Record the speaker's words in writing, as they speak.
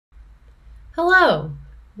Hello!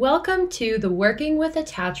 Welcome to the Working with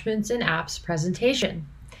Attachments and Apps presentation.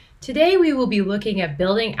 Today we will be looking at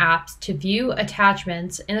building apps to view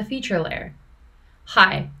attachments in a feature layer.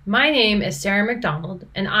 Hi, my name is Sarah McDonald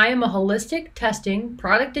and I am a holistic testing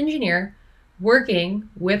product engineer working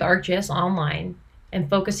with ArcGIS Online and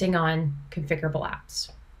focusing on configurable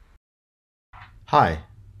apps. Hi,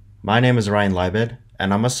 my name is Ryan Liebed,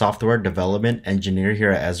 and I'm a software development engineer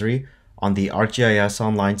here at Esri on the ArcGIS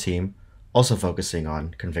Online team, also focusing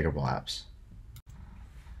on configurable apps.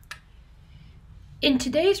 In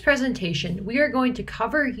today's presentation, we are going to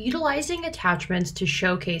cover utilizing attachments to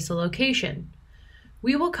showcase a location.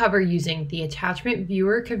 We will cover using the Attachment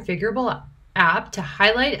Viewer configurable app to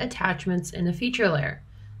highlight attachments in a feature layer.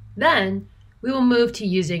 Then, we will move to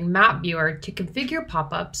using Map Viewer to configure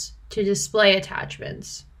pop-ups to display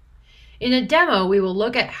attachments. In a demo, we will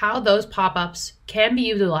look at how those pop-ups can be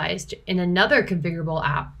utilized in another configurable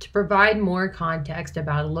app to provide more context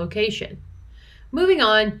about a location. Moving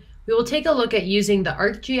on, we will take a look at using the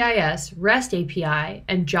ArcGIS REST API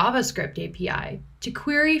and JavaScript API to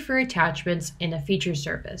query for attachments in a feature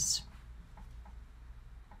service.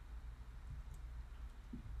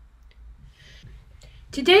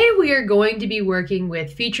 Today we are going to be working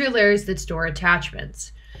with feature layers that store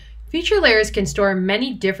attachments. Feature layers can store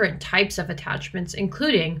many different types of attachments,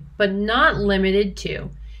 including, but not limited to,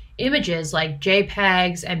 images like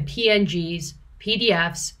JPEGs and PNGs,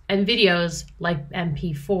 PDFs, and videos like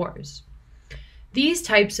MP4s. These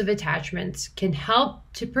types of attachments can help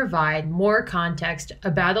to provide more context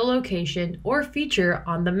about a location or feature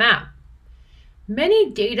on the map.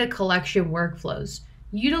 Many data collection workflows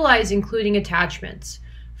utilize including attachments.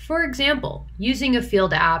 For example, using a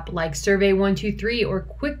field app like Survey123 or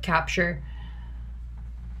Quick Capture,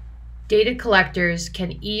 data collectors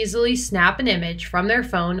can easily snap an image from their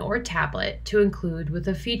phone or tablet to include with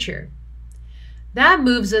a feature. That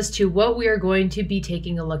moves us to what we are going to be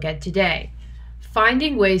taking a look at today,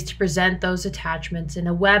 finding ways to present those attachments in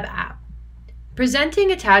a web app.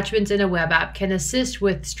 Presenting attachments in a web app can assist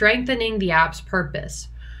with strengthening the app's purpose.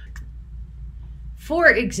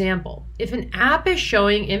 For example, if an app is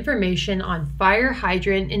showing information on fire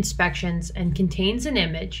hydrant inspections and contains an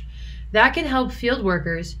image, that can help field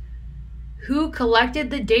workers who collected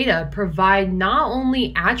the data provide not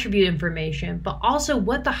only attribute information, but also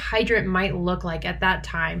what the hydrant might look like at that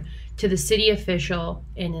time to the city official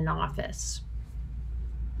in an office.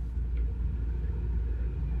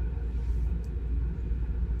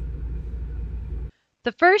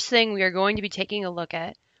 The first thing we are going to be taking a look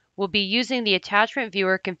at will be using the Attachment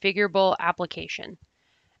Viewer configurable application.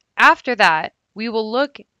 After that, we will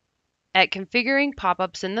look at configuring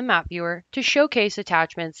pop-ups in the Map Viewer to showcase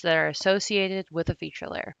attachments that are associated with a feature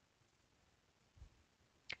layer.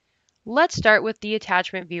 Let's start with the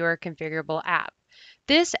Attachment Viewer configurable app.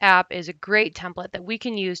 This app is a great template that we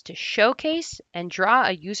can use to showcase and draw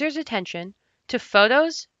a user's attention to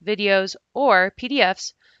photos, videos, or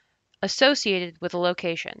PDFs associated with a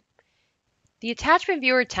location. The Attachment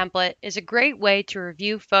Viewer template is a great way to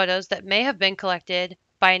review photos that may have been collected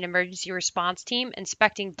by an emergency response team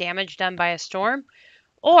inspecting damage done by a storm,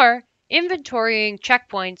 or inventorying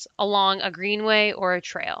checkpoints along a greenway or a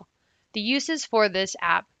trail. The uses for this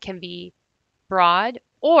app can be broad,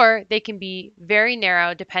 or they can be very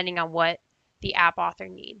narrow depending on what the app author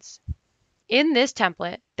needs. In this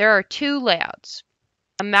template, there are two layouts,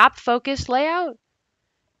 a map-focused layout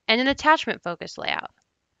and an attachment-focused layout.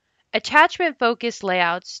 Attachment-focused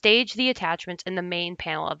layouts stage the attachments in the main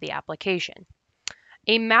panel of the application.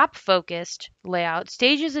 A map-focused layout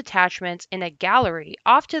stages attachments in a gallery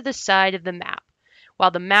off to the side of the map, while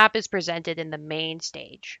the map is presented in the main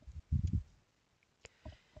stage.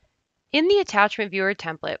 In the Attachment Viewer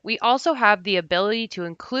template, we also have the ability to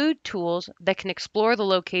include tools that can explore the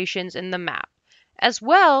locations in the map, as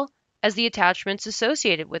well as the attachments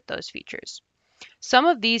associated with those features. Some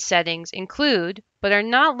of these settings include, but are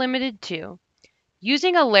not limited to,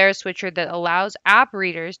 using a layer switcher that allows app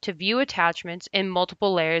readers to view attachments in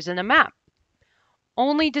multiple layers in a map,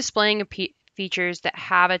 only displaying features that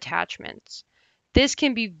have attachments. This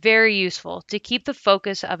can be very useful to keep the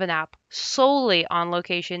focus of an app solely on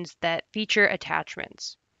locations that feature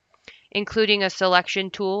attachments, including a selection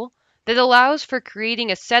tool that allows for creating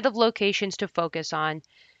a set of locations to focus on,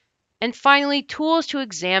 and finally, tools to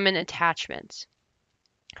examine attachments.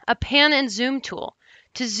 A pan and zoom tool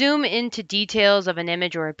to zoom into details of an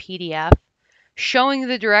image or a PDF, showing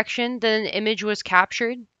the direction that an image was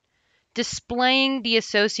captured, displaying the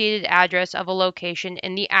associated address of a location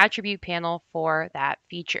in the attribute panel for that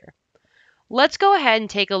feature. Let's go ahead and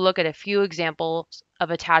take a look at a few examples of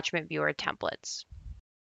Attachment Viewer templates.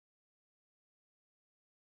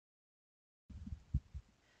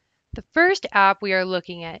 The first app we are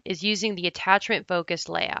looking at is using the attachment focused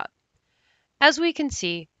layout. As we can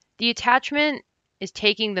see, the attachment is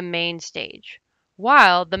taking the main stage,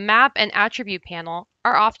 while the map and attribute panel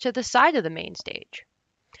are off to the side of the main stage.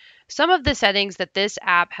 Some of the settings that this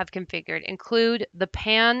app have configured include the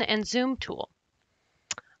pan and zoom tool.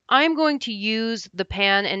 I'm going to use the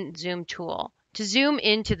pan and zoom tool to zoom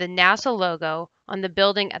into the NASA logo on the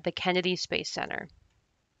building at the Kennedy Space Center.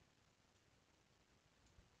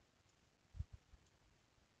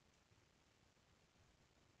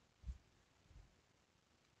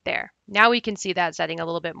 There, now we can see that setting a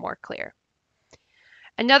little bit more clear.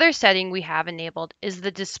 Another setting we have enabled is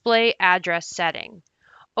the display address setting.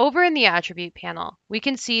 Over in the attribute panel, we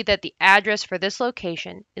can see that the address for this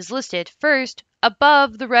location is listed first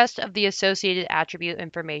above the rest of the associated attribute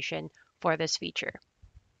information for this feature.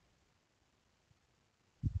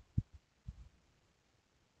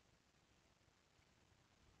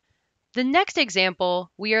 The next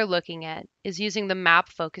example we are looking at is using the map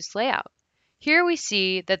focused layout. Here we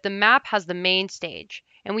see that the map has the main stage,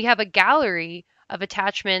 and we have a gallery of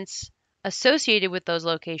attachments associated with those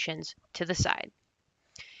locations to the side.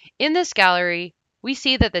 In this gallery, we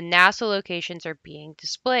see that the NASA locations are being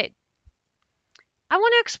displayed. I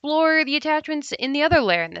want to explore the attachments in the other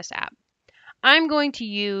layer in this app. I'm going to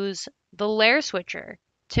use the layer switcher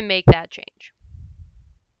to make that change.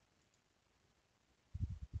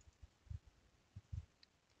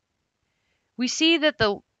 We see that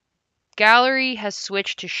the gallery has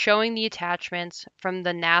switched to showing the attachments from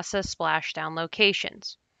the NASA splashdown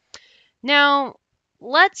locations. Now,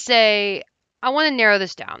 let's say I want to narrow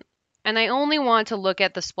this down, and I only want to look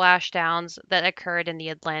at the splashdowns that occurred in the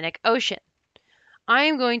Atlantic Ocean. I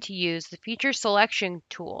am going to use the feature selection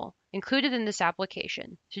tool included in this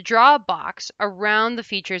application to draw a box around the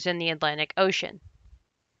features in the Atlantic Ocean.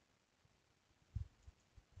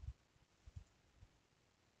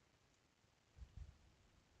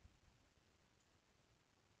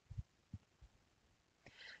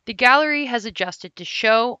 The gallery has adjusted to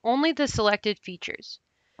show only the selected features.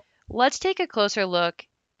 Let's take a closer look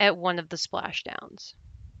at one of the splashdowns.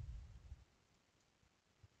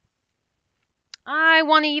 I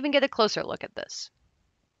want to even get a closer look at this.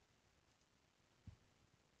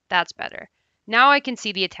 That's better. Now I can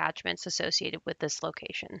see the attachments associated with this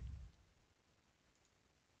location.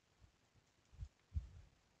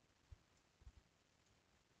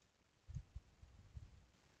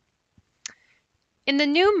 In the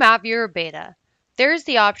new Map Viewer beta, there is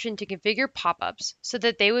the option to configure pop-ups so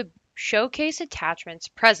that they would showcase attachments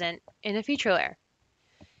present in a feature layer.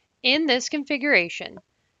 In this configuration,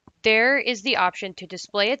 there is the option to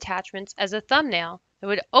display attachments as a thumbnail that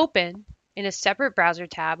would open in a separate browser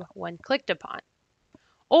tab when clicked upon,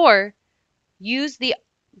 or use the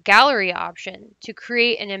gallery option to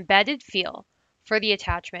create an embedded feel for the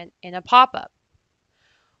attachment in a pop-up.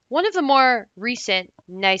 One of the more recent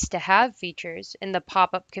nice-to-have features in the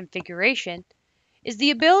pop-up configuration is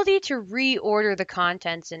the ability to reorder the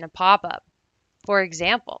contents in a pop-up. For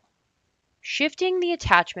example, shifting the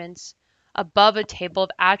attachments above a table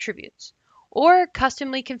of attributes or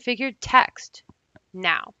customly configured text.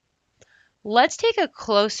 Now, let's take a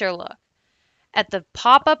closer look at the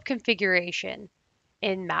pop-up configuration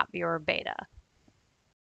in Map Viewer Beta.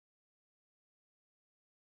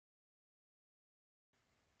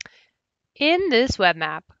 In this web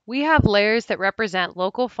map, we have layers that represent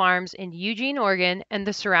local farms in Eugene, Oregon, and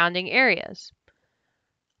the surrounding areas.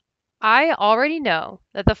 I already know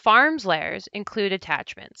that the farms layers include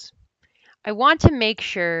attachments. I want to make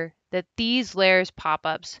sure that these layers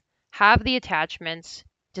pop-ups have the attachments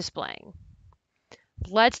displaying.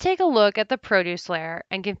 Let's take a look at the produce layer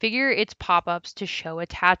and configure its pop-ups to show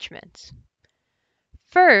attachments.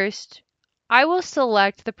 First, I will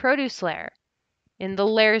select the produce layer in the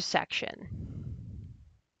layers section.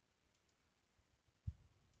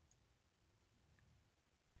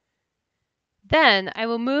 Then I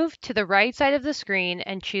will move to the right side of the screen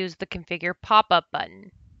and choose the Configure Pop-up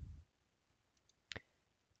button.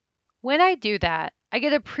 When I do that, I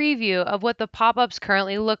get a preview of what the pop-ups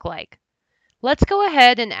currently look like. Let's go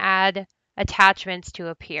ahead and add attachments to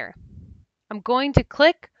appear. I'm going to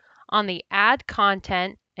click on the Add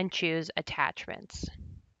Content and choose Attachments.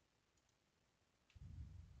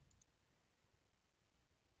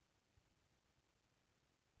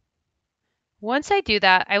 Once I do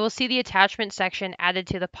that, I will see the attachment section added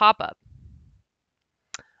to the pop-up.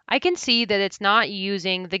 I can see that it's not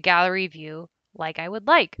using the gallery view like I would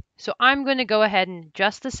like. So I'm going to go ahead and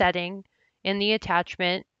adjust the setting in the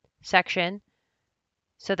attachment section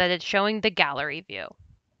so that it's showing the gallery view.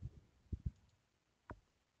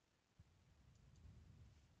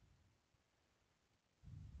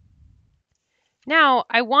 Now,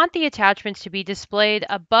 I want the attachments to be displayed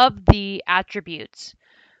above the attributes.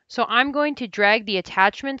 So I'm going to drag the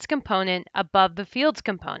attachments component above the fields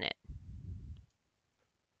component.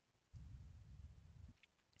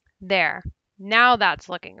 There. Now that's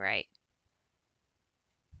looking right.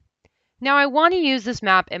 Now I want to use this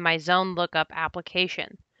map in my zone lookup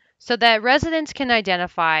application so that residents can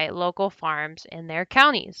identify local farms in their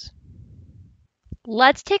counties.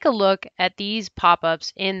 Let's take a look at these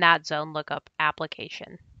pop-ups in that zone lookup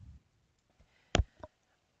application.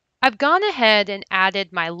 I've gone ahead and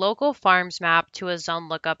added my local farms map to a zone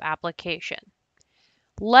lookup application.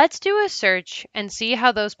 Let's do a search and see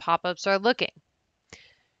how those pop-ups are looking.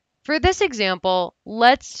 For this example,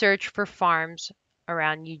 let's search for farms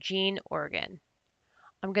around Eugene, Oregon.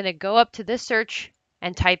 I'm going to go up to this search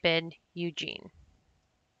and type in Eugene.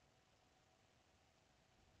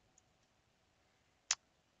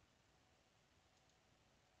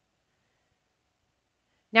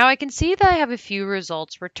 Now I can see that I have a few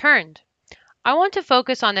results returned. I want to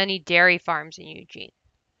focus on any dairy farms in Eugene.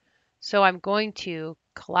 So I'm going to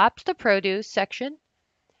collapse the produce section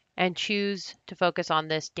and choose to focus on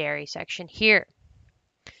this dairy section here.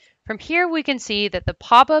 From here, we can see that the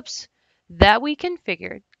pop-ups that we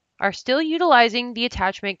configured are still utilizing the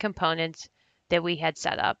attachment components that we had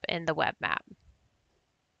set up in the web map.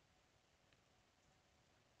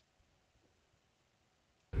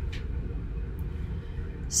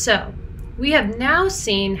 So, we have now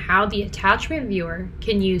seen how the attachment viewer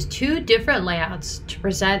can use two different layouts to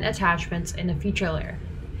present attachments in a feature layer.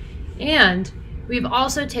 And we've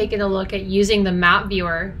also taken a look at using the map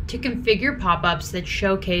viewer to configure pop-ups that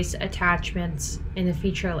showcase attachments in a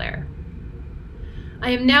feature layer.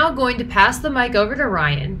 I am now going to pass the mic over to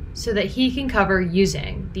Ryan so that he can cover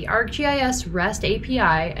using the ArcGIS REST API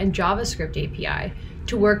and JavaScript API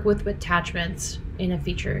to work with attachments in a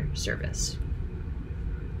feature service.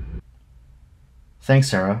 Thanks,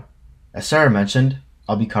 Sarah. As Sarah mentioned,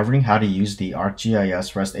 I'll be covering how to use the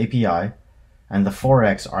ArcGIS REST API and the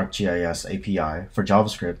 4x ArcGIS API for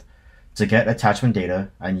JavaScript to get attachment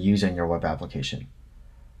data and use in your web application.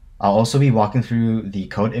 I'll also be walking through the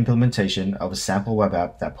code implementation of a sample web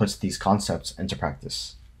app that puts these concepts into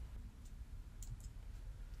practice.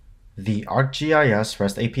 The ArcGIS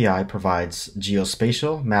REST API provides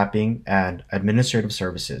geospatial, mapping, and administrative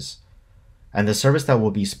services. And the service that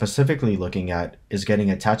we'll be specifically looking at is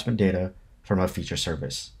getting attachment data from a feature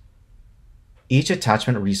service. Each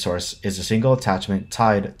attachment resource is a single attachment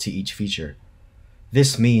tied to each feature.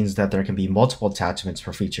 This means that there can be multiple attachments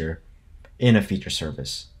per feature in a feature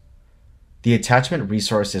service. The attachment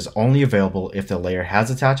resource is only available if the layer has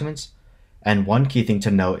attachments, and one key thing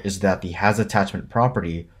to note is that the has attachment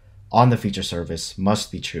property on the feature service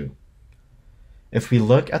must be true. If we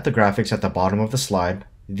look at the graphics at the bottom of the slide,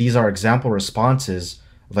 these are example responses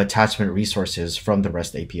of attachment resources from the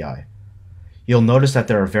REST API. You'll notice that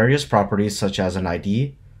there are various properties such as an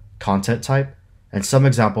ID, content type, and some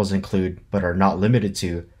examples include, but are not limited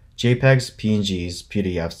to, JPEGs, PNGs,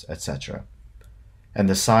 PDFs, etc., and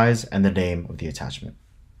the size and the name of the attachment.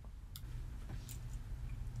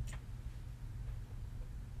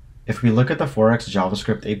 If we look at the 4x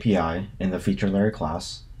JavaScript API in the feature layer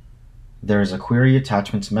class, there is a query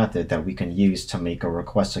attachments method that we can use to make a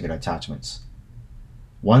request to get attachments.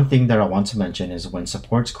 One thing that I want to mention is when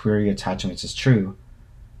supports query attachments is true,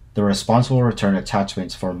 the response will return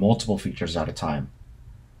attachments for multiple features at a time.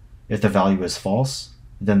 If the value is false,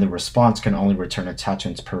 then the response can only return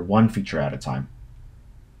attachments per one feature at a time.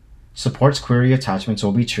 Supports query attachments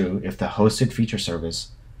will be true if the hosted feature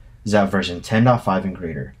service is at version 10.5 and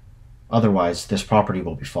greater. Otherwise, this property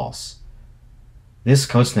will be false. This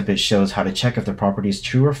code snippet shows how to check if the property is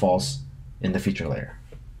true or false in the feature layer.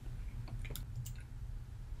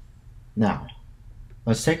 Now,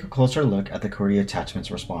 let's take a closer look at the query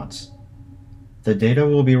attachments response. The data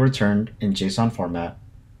will be returned in JSON format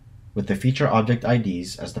with the feature object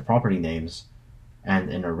IDs as the property names and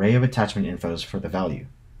an array of attachment infos for the value.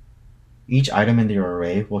 Each item in the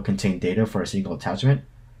array will contain data for a single attachment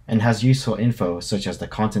and has useful info such as the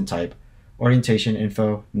content type, orientation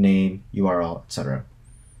info, name, URL, etc.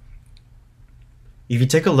 If you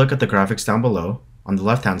take a look at the graphics down below, on the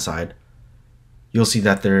left-hand side, you'll see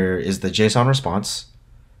that there is the JSON response,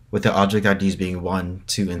 with the object IDs being 1,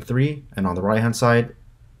 2, and 3, and on the right-hand side,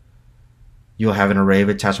 you'll have an array of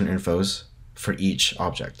attachment infos for each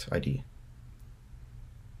object ID.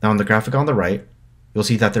 Now on the graphic on the right, you'll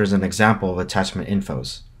see that there's an example of attachment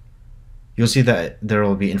infos. You'll see that there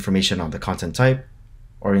will be information on the content type,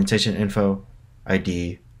 orientation info,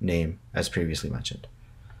 ID, name, as previously mentioned.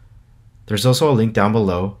 There's also a link down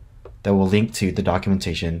below that will link to the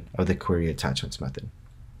documentation of the query attachments method.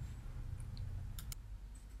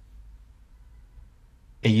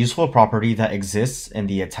 A useful property that exists in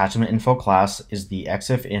the attachment info class is the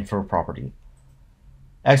EXIFinfo property.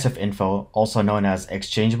 EXIFinfo, also known as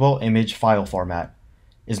exchangeable image file format,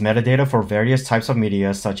 is metadata for various types of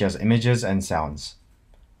media such as images and sounds.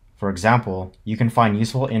 For example, you can find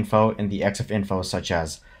useful info in the EXIFinfo such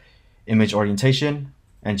as image orientation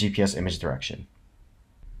and GPS image direction.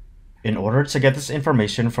 In order to get this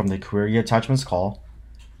information from the query attachments call,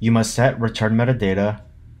 you must set return metadata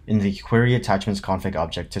in the query attachments config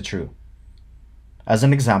object to true. As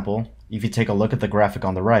an example, if you take a look at the graphic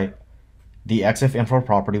on the right, the EXIFinfo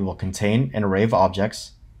property will contain an array of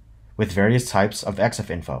objects with various types of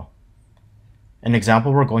EXIFinfo. An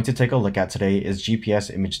example we're going to take a look at today is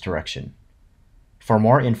GPS image direction. For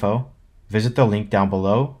more info, visit the link down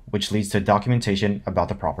below, which leads to documentation about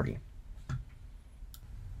the property.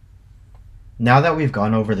 Now that we've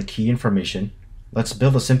gone over the key information, let's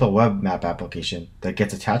build a simple web map application that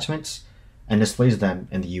gets attachments and displays them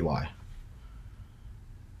in the UI.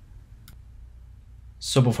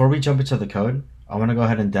 So before we jump into the code, I want to go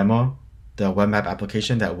ahead and demo the web map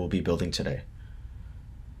application that we'll be building today.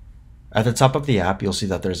 At the top of the app, you'll see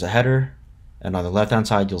that there's a header, and on the left-hand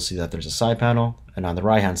side, you'll see that there's a side panel, and on the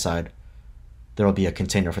right-hand side, there will be a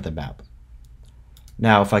container for the map.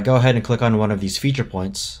 Now, if I go ahead and click on one of these feature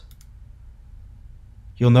points,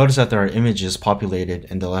 you'll notice that there are images populated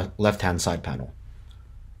in the left-hand side panel.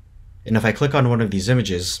 And if I click on one of these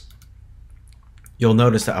images, you'll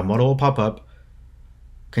notice that a modal will pop up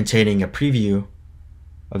containing a preview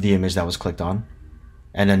of the image that was clicked on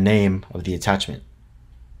and a name of the attachment.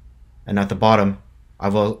 And at the bottom,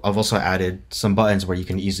 I've also added some buttons where you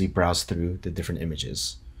can easily browse through the different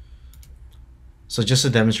images. So just to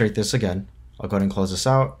demonstrate this again, I'll go ahead and close this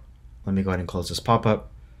out. Let me go ahead and close this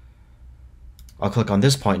pop-up. I'll click on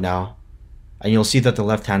this point now, and you'll see that the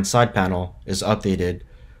left-hand side panel is updated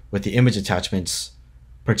with the image attachments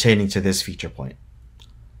pertaining to this feature point.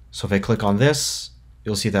 So if I click on this,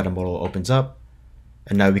 you'll see that a modal opens up,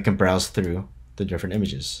 and now we can browse through the different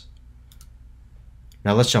images.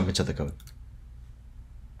 Now let's jump into the code.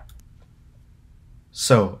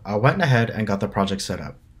 So I went ahead and got the project set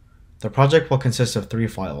up. The project will consist of 3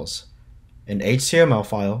 files: an HTML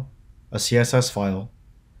file, a CSS file,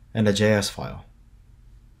 and a JS file.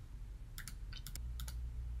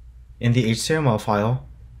 In the HTML file,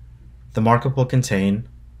 the markup will contain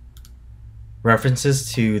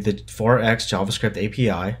references to the 4x JavaScript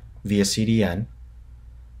API via CDN,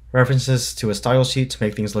 references to a style sheet to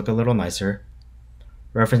make things look a little nicer,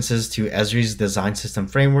 references to Esri's design system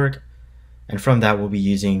framework, and from that we'll be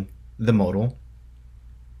using the modal.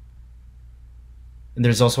 And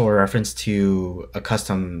there's also a reference to a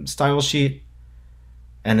custom style sheet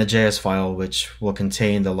and a JS file which will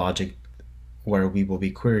contain the logic where we will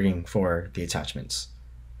be querying for the attachments.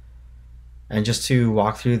 And just to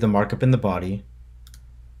walk through the markup in the body,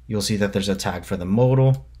 you'll see that there's a tag for the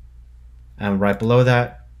modal, and right below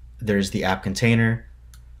that there's the app container,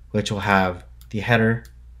 which will have the header,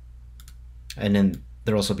 and then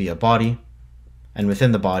there'll also be a body, and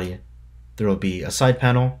within the body there will be a side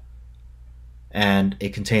panel and a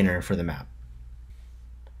container for the map.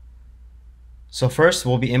 So first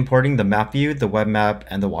we'll be importing the map view, the web map,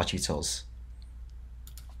 and the watch utils.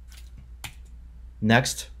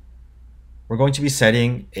 Next, we're going to be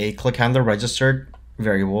setting a click handler registered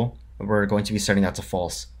variable. We're going to be setting that to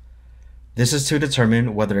false. This is to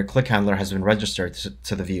determine whether a click handler has been registered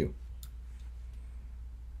to the view.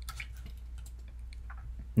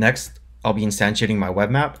 Next, I'll be instantiating my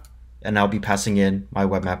web map, and I'll be passing in my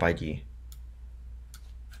web map ID.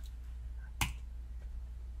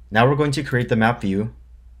 Now we're going to create the map view.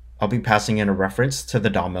 I'll be passing in a reference to the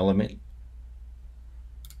DOM element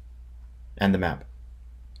and the map.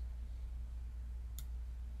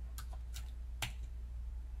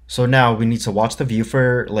 So now we need to watch the view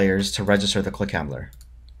for layers to register the click handler.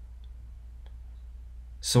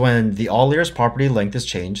 So when the all layers property length is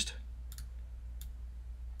changed,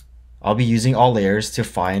 I'll be using all layers to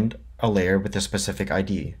find a layer with a specific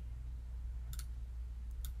ID.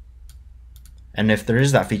 And if there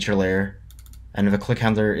is that feature layer, and if a click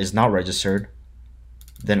handler is not registered,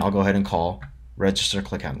 then I'll go ahead and call register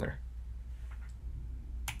click handler.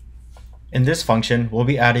 In this function, we'll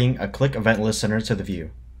be adding a click event listener to the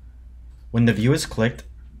view. When the view is clicked,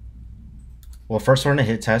 we'll first run a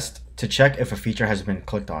hit test to check if a feature has been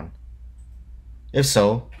clicked on. If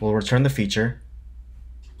so, we'll return the feature,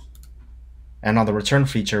 and on the return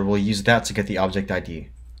feature, we'll use that to get the object ID.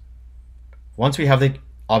 Once we have the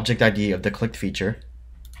object ID of the clicked feature,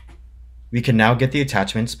 We can now get the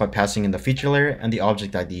attachments by passing in the feature layer and the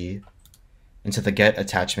object ID into the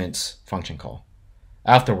getAttachments function call.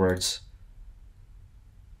 Afterwards,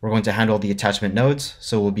 we're going to handle the attachment nodes,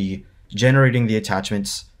 so we'll be generating the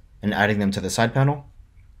attachments and adding them to the side panel.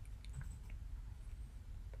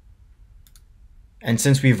 And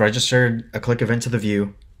since we've registered a click event to the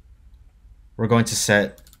view, we're going to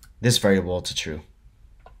set this variable to true.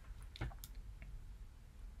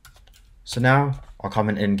 So now I'll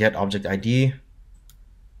comment in get object ID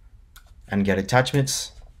and get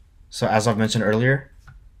attachments. So as I've mentioned earlier,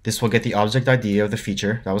 this will get the object ID of the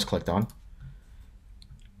feature that was clicked on.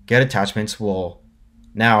 Get attachments will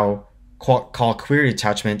now call query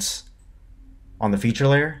attachments on the feature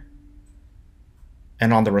layer,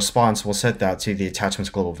 and on the response we'll set that to the attachments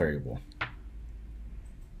global variable.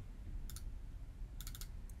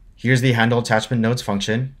 Here's the handle attachment nodes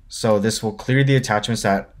function. So this will clear the attachments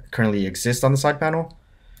that currently exist on the side panel,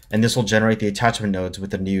 and this will generate the attachment nodes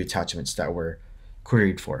with the new attachments that were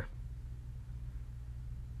queried for.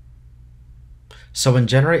 So in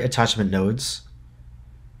generate attachment nodes,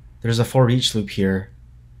 there's a for each loop here,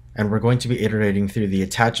 and we're going to be iterating through the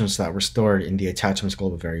attachments that were stored in the attachments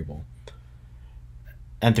global variable.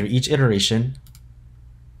 And through each iteration,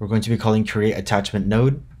 we're going to be calling create attachment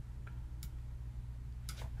node.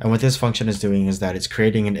 And what this function is doing is that it's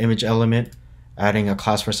creating an image element, adding a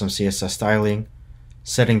class for some CSS styling,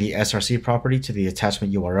 setting the SRC property to the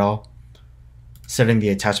attachment URL, setting the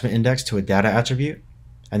attachment index to a data attribute,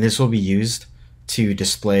 and this will be used to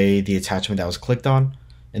display the attachment that was clicked on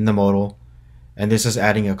in the modal, and this is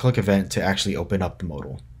adding a click event to actually open up the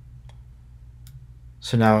modal.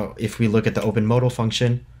 So now if we look at the open modal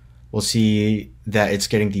function, we'll see that it's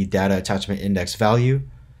getting the data attachment index value.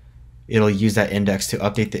 It'll use that index to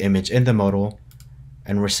update the image in the modal,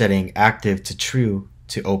 and we're setting active to true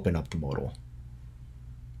to open up the modal.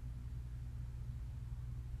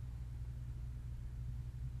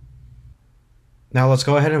 Now let's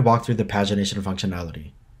go ahead and walk through the pagination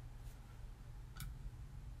functionality.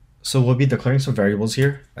 So we'll be declaring some variables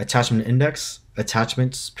here: attachment index,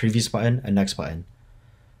 attachments, previous button, and next button.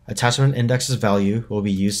 Attachment index's value will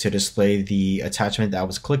be used to display the attachment that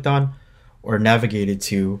was clicked on or navigated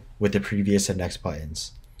to with the previous and next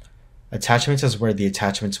buttons. Attachments is where the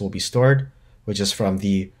attachments will be stored, which is from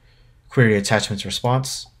the query attachments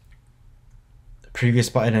response. The previous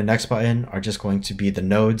button and next button are just going to be the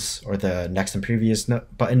nodes, or the next and previous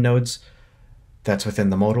button nodes that's within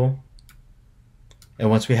the modal. And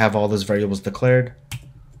once we have all those variables declared,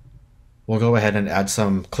 we'll go ahead and add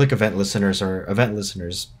some click event listeners or event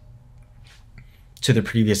listeners to the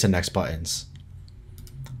previous and next buttons.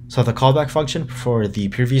 So the callback function for the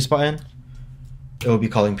previous button, it will be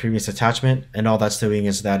calling previous attachment, and all that's doing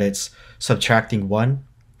is that it's subtracting 1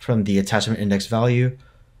 from the attachment index value,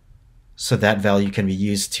 so that value can be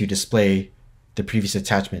used to display the previous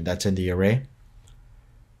attachment that's in the array.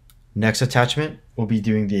 Next attachment will be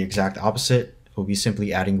doing the exact opposite. We'll be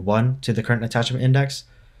simply adding 1 to the current attachment index,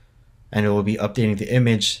 and it will be updating the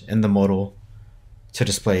image in the modal to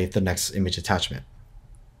display the next image attachment.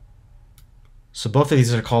 So both of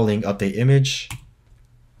these are calling update image.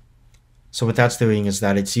 So what that's doing is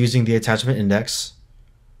that it's using the attachment index,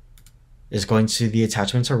 is going to the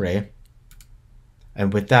attachments array,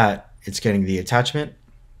 and with that, it's getting the attachment.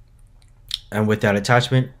 And with that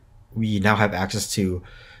attachment, we now have access to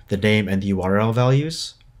the name and the URL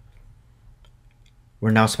values.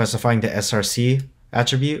 We're now specifying the SRC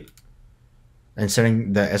attribute and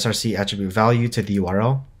setting the SRC attribute value to the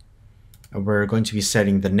URL. And we're going to be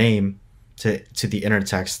setting the name to the inner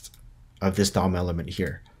text of this DOM element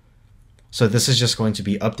here. So this is just going to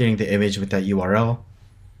be updating the image with that URL,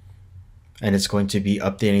 and it's going to be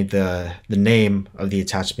updating the name of the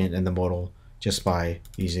attachment in the modal just by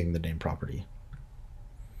using the name property.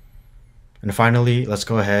 And finally, let's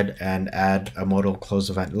go ahead and add a modal close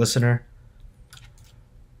event listener.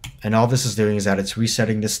 And all this is doing is that it's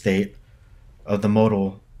resetting the state of the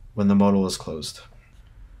modal when the modal is closed.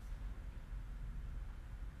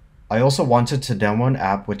 I also wanted to demo an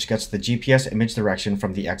app which gets the GPS image direction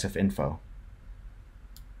from the EXIF info.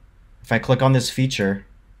 If I click on this feature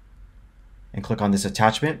and click on this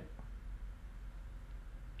attachment,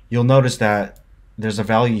 you'll notice that there's a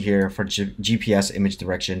value here for GPS image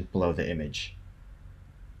direction below the image.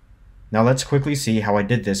 Now let's quickly see how I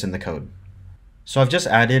did this in the code. So I've just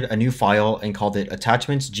added a new file and called it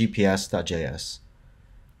attachmentsgps.js.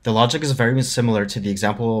 The logic is very similar to the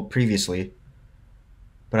example previously,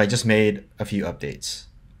 but I just made a few updates.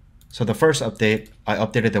 So the first update, I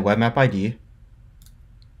updated the webmap ID.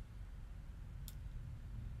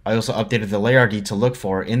 I also updated the layer ID to look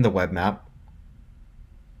for in the web map.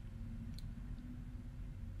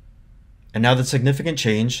 And now the significant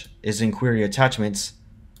change is in query attachments.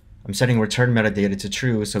 I'm setting return metadata to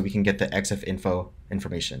true so we can get the EXIF info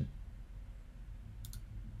information.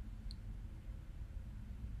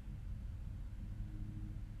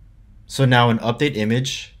 So now in update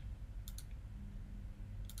image,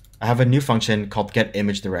 I have a new function called get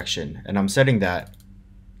image direction, and I'm setting that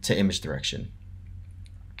to image direction.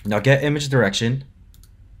 Now get image direction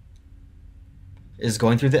is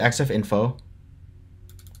going through the EXIF info.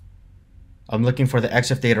 I'm looking for the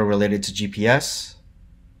EXIF data related to GPS.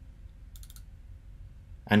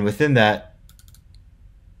 And within that,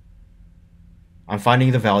 I'm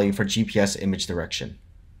finding the value for GPS image direction.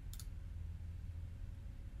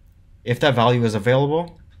 If that value is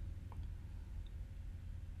available,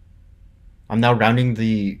 I'm now rounding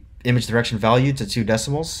the image direction value to 2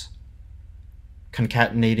 decimals,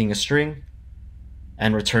 concatenating a string,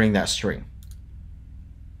 and returning that string.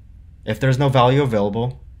 If there's no value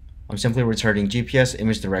available, I'm simply returning GPS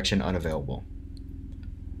image direction unavailable.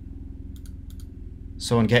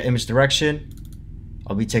 So in get image direction,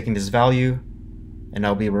 I'll be taking this value and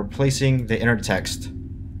I'll be replacing the inner text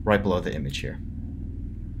right below the image here.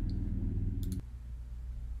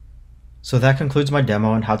 So that concludes my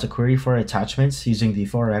demo on how to query for attachments using the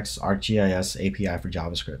 4x ArcGIS API for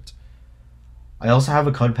JavaScript. I also have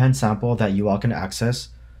a CodePen sample that you all can access,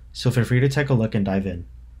 so feel free to take a look and dive in.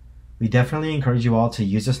 We definitely encourage you all to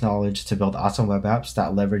use this knowledge to build awesome web apps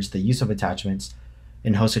that leverage the use of attachments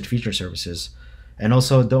in hosted feature services, and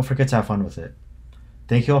also don't forget to have fun with it.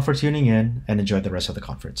 Thank you all for tuning in and enjoy the rest of the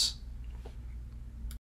conference.